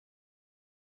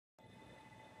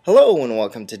Hello and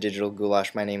welcome to Digital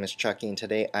Goulash. My name is Chucky and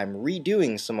today I'm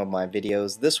redoing some of my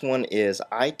videos. This one is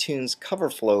iTunes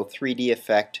CoverFlow 3D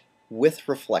effect with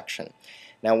reflection.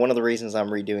 Now one of the reasons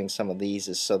I'm redoing some of these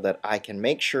is so that I can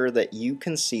make sure that you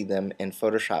can see them in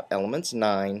Photoshop Elements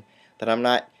 9, that I'm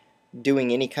not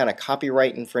doing any kind of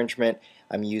copyright infringement.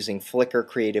 I'm using Flickr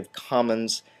Creative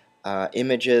Commons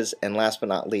images, and last but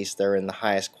not least they're in the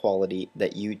highest quality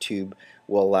that YouTube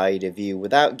will allow you to view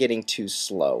without getting too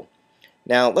slow.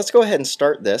 Now let's go ahead and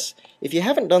start this. If you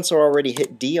haven't done so already,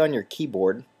 hit D on your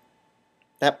keyboard.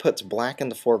 That puts black in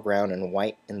the foreground and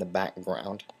white in the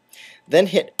background. Then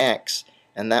hit X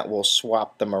and that will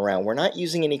swap them around. We're not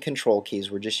using any control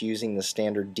keys, we're just using the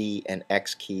standard D and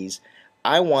X keys.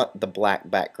 I want the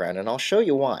black background and I'll show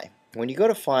you why. When you go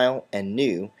to File and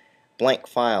New, Blank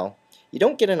File, you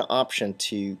don't get an option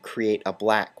to create a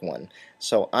black one.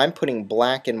 So I'm putting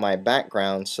black in my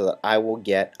background so that I will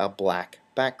get a black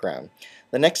background.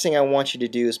 The next thing I want you to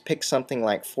do is pick something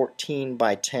like 14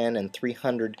 by 10 and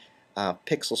 300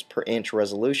 pixels per inch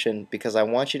resolution, because I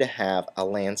want you to have a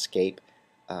landscape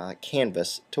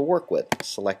canvas to work with.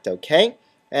 Select OK,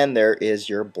 and there is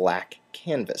your black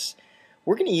canvas.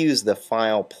 We're going to use the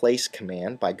File Place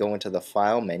command by going to the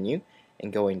File menu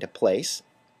and going to Place.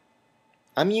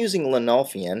 I'm using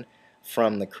Lanolfian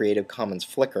from the Creative Commons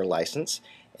Flickr license,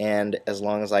 and as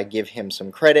long as I give him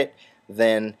some credit,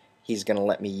 then he's going to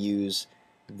let me use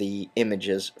the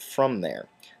images from there.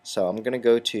 So I'm going to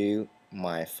go to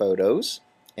my photos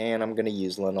and I'm going to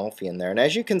use Lanolfian there. And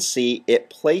as you can see, it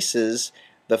places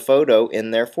the photo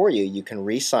in there for you. You can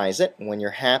resize it. When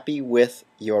you're happy with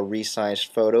your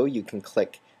resized photo, you can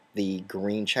click the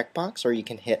green checkbox or you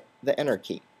can hit the Enter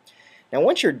key. Now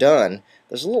once you're done,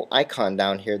 there's a little icon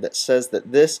down here that says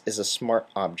that this is a smart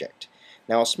object.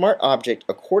 Now a smart object,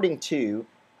 according to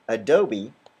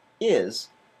Adobe, is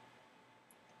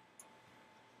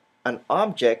an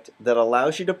object that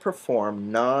allows you to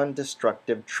perform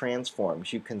non-destructive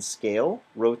transforms. You can scale,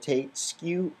 rotate,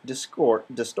 skew,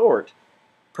 distort,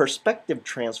 perspective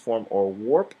transform, or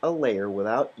warp a layer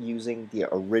without using the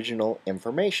original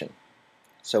information.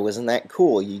 So isn't that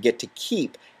cool? You get to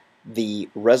keep the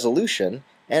resolution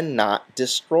and not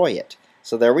destroy it.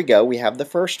 So there we go, we have the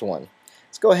first one.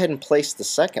 Let's go ahead and place the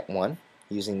second one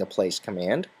using the Place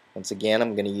command. Once again,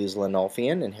 I'm going to use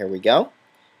Lanolfian, and here we go.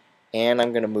 And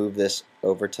I'm going to move this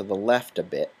over to the left a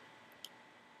bit.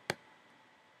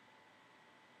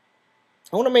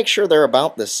 I want to make sure they're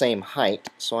about the same height,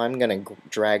 so I'm going to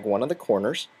drag one of the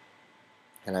corners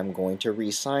and I'm going to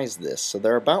resize this so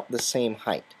they're about the same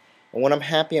height. And when I'm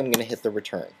happy, I'm going to hit the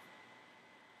return.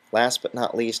 Last but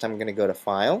not least, I'm going to go to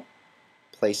File,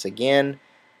 Place again,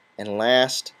 and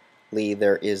lastly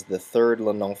there is the third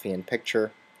Lanolfian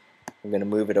picture. I'm going to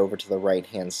move it over to the right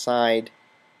hand side,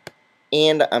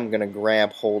 and I'm going to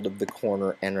grab hold of the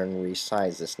corner and then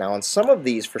resize this. Now on some of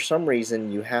these, for some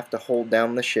reason, you have to hold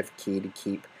down the Shift key to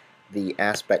keep the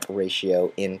aspect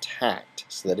ratio intact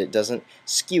so that it doesn't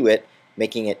skew it,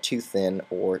 making it too thin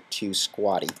or too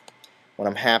squatty. When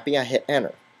I'm happy, I hit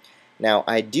Enter. Now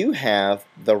I do have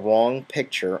the wrong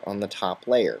picture on the top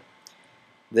layer.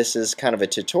 This is kind of a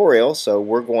tutorial, so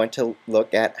we're going to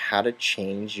look at how to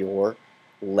change your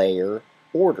layer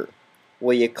order.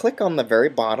 Well, you click on the very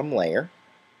bottom layer,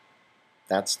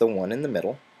 that's the one in the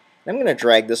middle, and I'm going to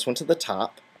drag this one to the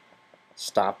top,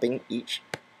 stopping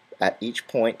at each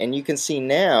point, and you can see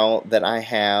now that I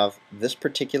have this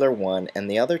particular one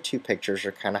and the other two pictures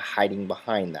are kind of hiding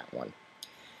behind that one.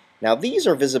 Now these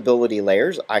are visibility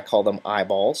layers, I call them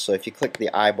eyeballs, so if you click the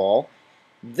eyeball,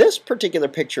 this particular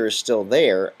picture is still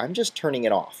there, I'm just turning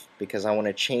it off because I want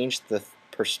to change the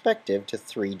perspective to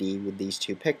 3D with these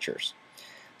two pictures.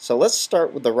 So let's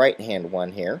start with the right hand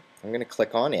one here. I'm going to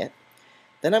click on it.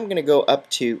 Then I'm going to go up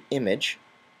to Image,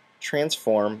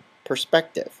 Transform,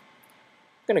 Perspective.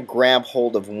 I'm going to grab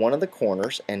hold of one of the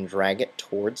corners and drag it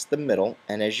towards the middle,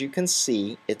 and as you can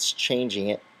see, it's changing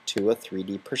it to a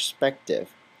 3D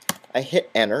perspective. I hit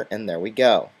Enter and there we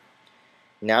go.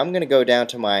 Now I'm going to go down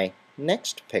to my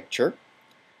next picture.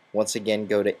 Once again,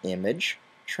 go to Image,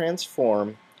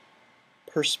 Transform,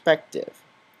 Perspective.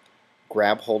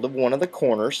 Grab hold of one of the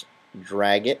corners,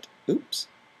 drag it,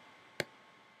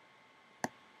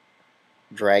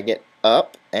 drag it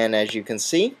up, and as you can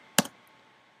see,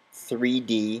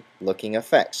 3D looking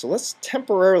effect. So let's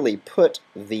temporarily put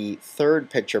the third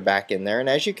picture back in there, and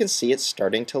as you can see, it's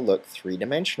starting to look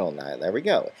three-dimensional now. There we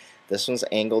go. This one's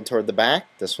angled toward the back,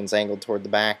 this one's angled toward the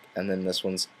back, and then this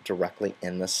one's directly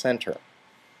in the center.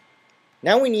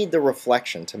 Now we need the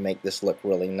reflection to make this look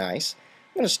really nice.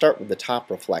 I'm going to start with the top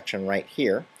reflection right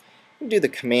here. I'm going to do the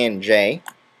Command-J,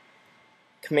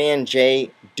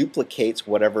 Command-J duplicates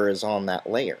whatever is on that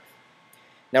layer.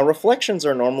 Now reflections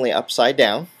are normally upside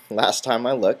down, last time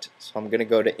I looked, so I'm going to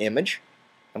go to Image,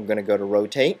 I'm going to go to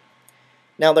Rotate.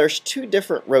 Now there's two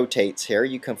different rotates here.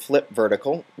 You can flip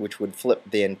vertical, which would flip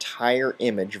the entire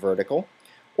image vertical,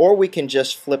 or we can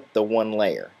just flip the one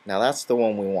layer. Now that's the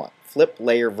one we want. Flip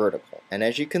layer vertical, and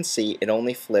as you can see, it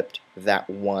only flipped that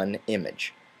one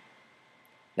image.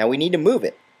 Now we need to move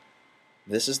it.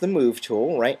 This is the Move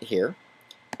tool right here,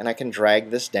 and I can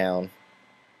drag this down.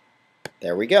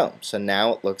 There we go. So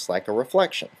now it looks like a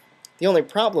reflection. The only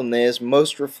problem is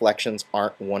most reflections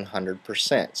aren't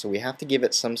 100%, so we have to give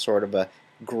it some sort of a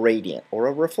gradient or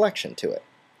a reflection to it.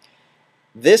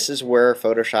 This is where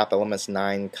Photoshop Elements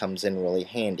 9 comes in really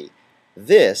handy.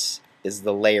 This is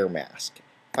the layer mask.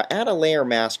 If I add a layer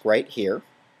mask right here,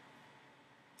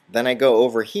 then I go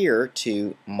over here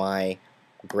to my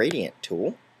gradient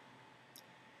tool.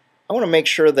 I want to make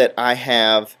sure that I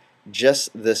have just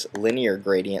this linear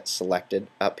gradient selected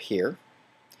up here.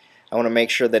 I want to make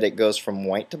sure that it goes from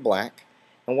white to black.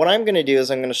 And what I'm going to do is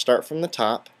I'm going to start from the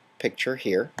top picture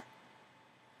here,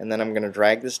 and then I'm going to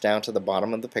drag this down to the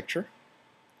bottom of the picture,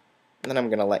 and then I'm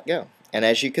going to let go. And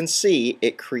as you can see,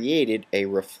 it created a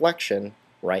reflection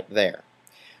right there.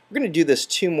 We're going to do this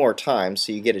 2 more times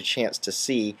so you get a chance to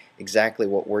see exactly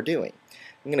what we're doing.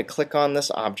 I'm going to click on this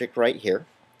object right here.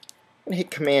 I'm going to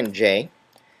hit Command-J.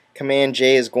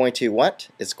 Command-J is going to what?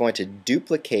 It's going to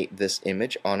duplicate this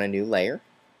image on a new layer.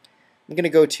 I'm going to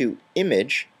go to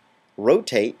Image,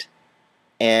 Rotate,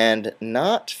 and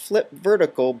not flip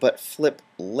vertical, but flip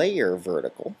layer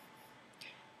vertical,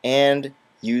 and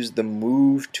use the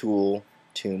Move tool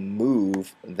to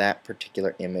move that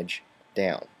particular image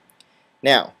down.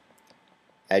 Now,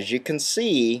 as you can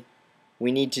see,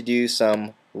 we need to do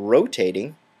some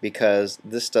rotating because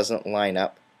this doesn't line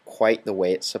up quite the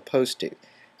way it's supposed to.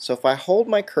 So if I hold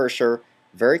my cursor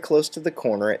very close to the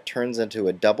corner, it turns into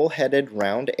a double-headed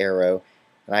round arrow,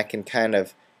 and I can kind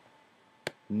of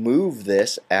move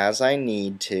this as I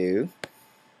need to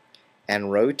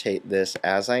and rotate this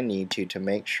as I need to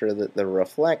make sure that the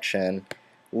reflection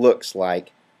looks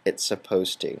like it's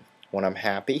supposed to. When I'm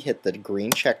happy, hit the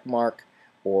green check mark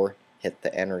or hit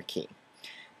the Enter key.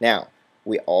 Now,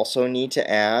 we also need to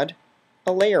add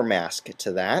a layer mask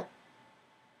to that,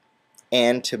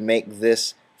 and to make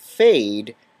this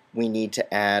fade, we need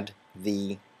to add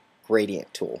the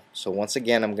gradient tool. So once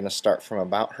again, I'm going to start from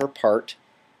about her part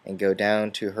and go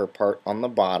down to her part on the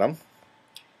bottom,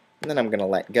 and then I'm going to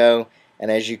let go,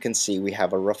 and as you can see, we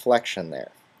have a reflection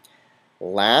there.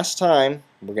 Last time,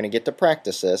 we're going to get to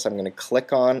practice this. I'm going to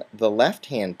click on the left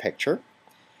hand picture.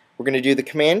 We're going to do the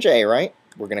Command-J, right?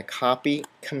 We're going to copy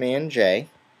Command-J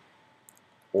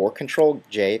or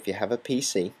Control-J if you have a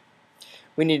PC.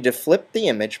 We need to flip the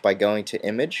image by going to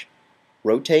Image,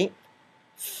 Rotate,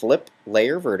 Flip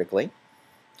Layer Vertically.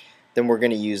 Then we're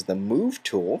going to use the Move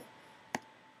tool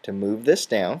to move this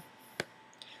down.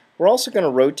 We're also going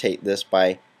to rotate this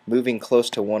by moving close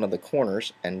to one of the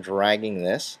corners and dragging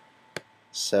this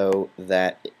so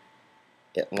that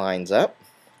it lines up.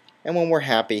 And when we're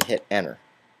happy, hit Enter.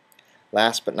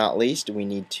 Last but not least, we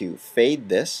need to fade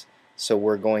this, so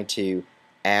we're going to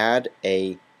add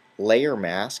a layer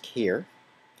mask here,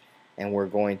 and we're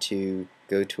going to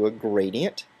go to a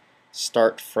gradient,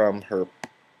 start from her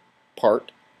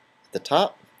part at the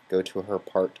top, go to her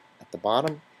part at the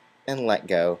bottom, and let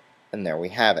go, and there we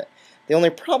have it. The only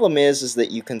problem is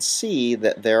that you can see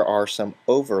that there are some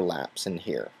overlaps in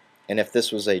here, and if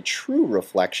this was a true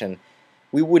reflection,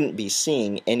 we wouldn't be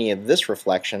seeing any of this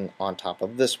reflection on top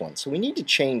of this one. So we need to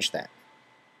change that.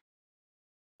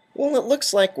 Well, it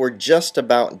looks like we're just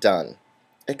about done,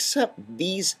 except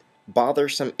these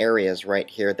bothersome areas right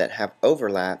here that have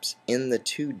overlaps in the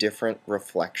 2 different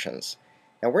reflections.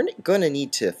 Now we're going to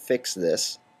need to fix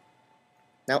this.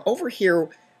 Now over here,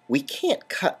 we can't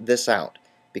cut this out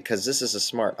because this is a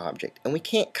smart object, and we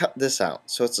can't cut this out,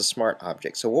 so it's a smart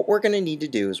object. So what we're going to need to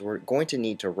do is we're going to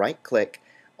need to right-click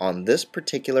on this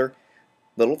particular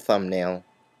little thumbnail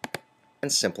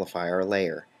and simplify our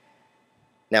layer.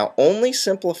 Now only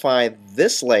simplify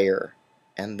this layer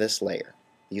and this layer.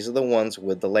 These are the ones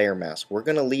with the layer mask. We're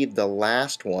going to leave the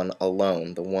last one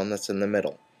alone, the one that's in the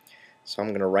middle. So I'm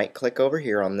going to right click over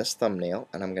here on this thumbnail,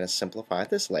 and I'm going to simplify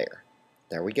this layer.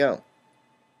 There we go.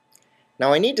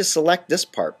 Now I need to select this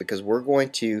part because we're going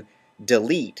to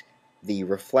delete the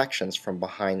reflections from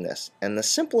behind this, and the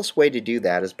simplest way to do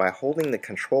that is by holding the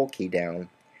Control key down.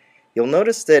 You'll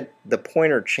notice that the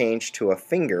pointer changed to a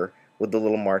finger with the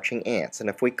little marching ants, and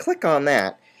if we click on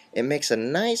that, it makes a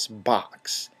nice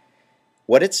box.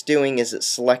 What it's doing is it's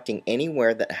selecting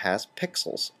anywhere that has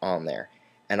pixels on there,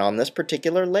 And on this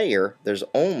particular layer, there's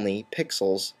only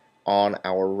pixels on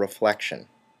our reflection.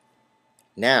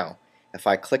 Now, if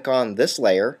I click on this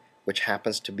layer, which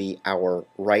happens to be our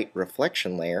right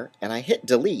reflection layer, and I hit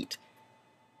delete,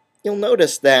 you'll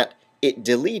notice that it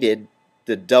deleted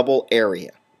the double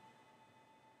area.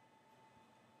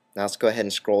 Now let's go ahead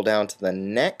and scroll down to the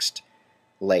next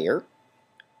layer,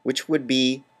 which would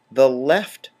be the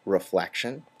left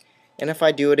reflection. And if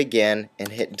I do it again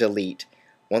and hit delete,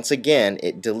 once again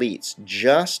it deletes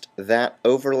just that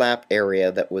overlap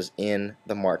area that was in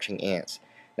the marching ants.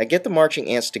 Now get the marching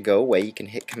ants to go away, you can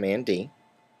hit Command-D,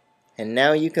 and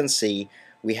now you can see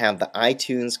we have the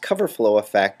iTunes CoverFlow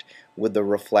effect with the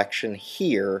reflection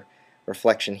here,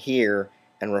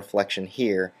 and reflection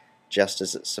here, just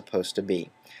as it's supposed to be.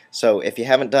 So if you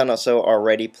haven't done so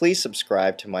already, please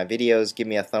subscribe to my videos, give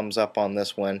me a thumbs up on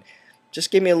this one. Just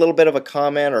give me a little bit of a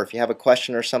comment, or if you have a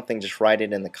question or something, just write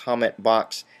it in the comment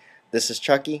box. This is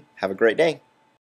Chucky. Have a great day.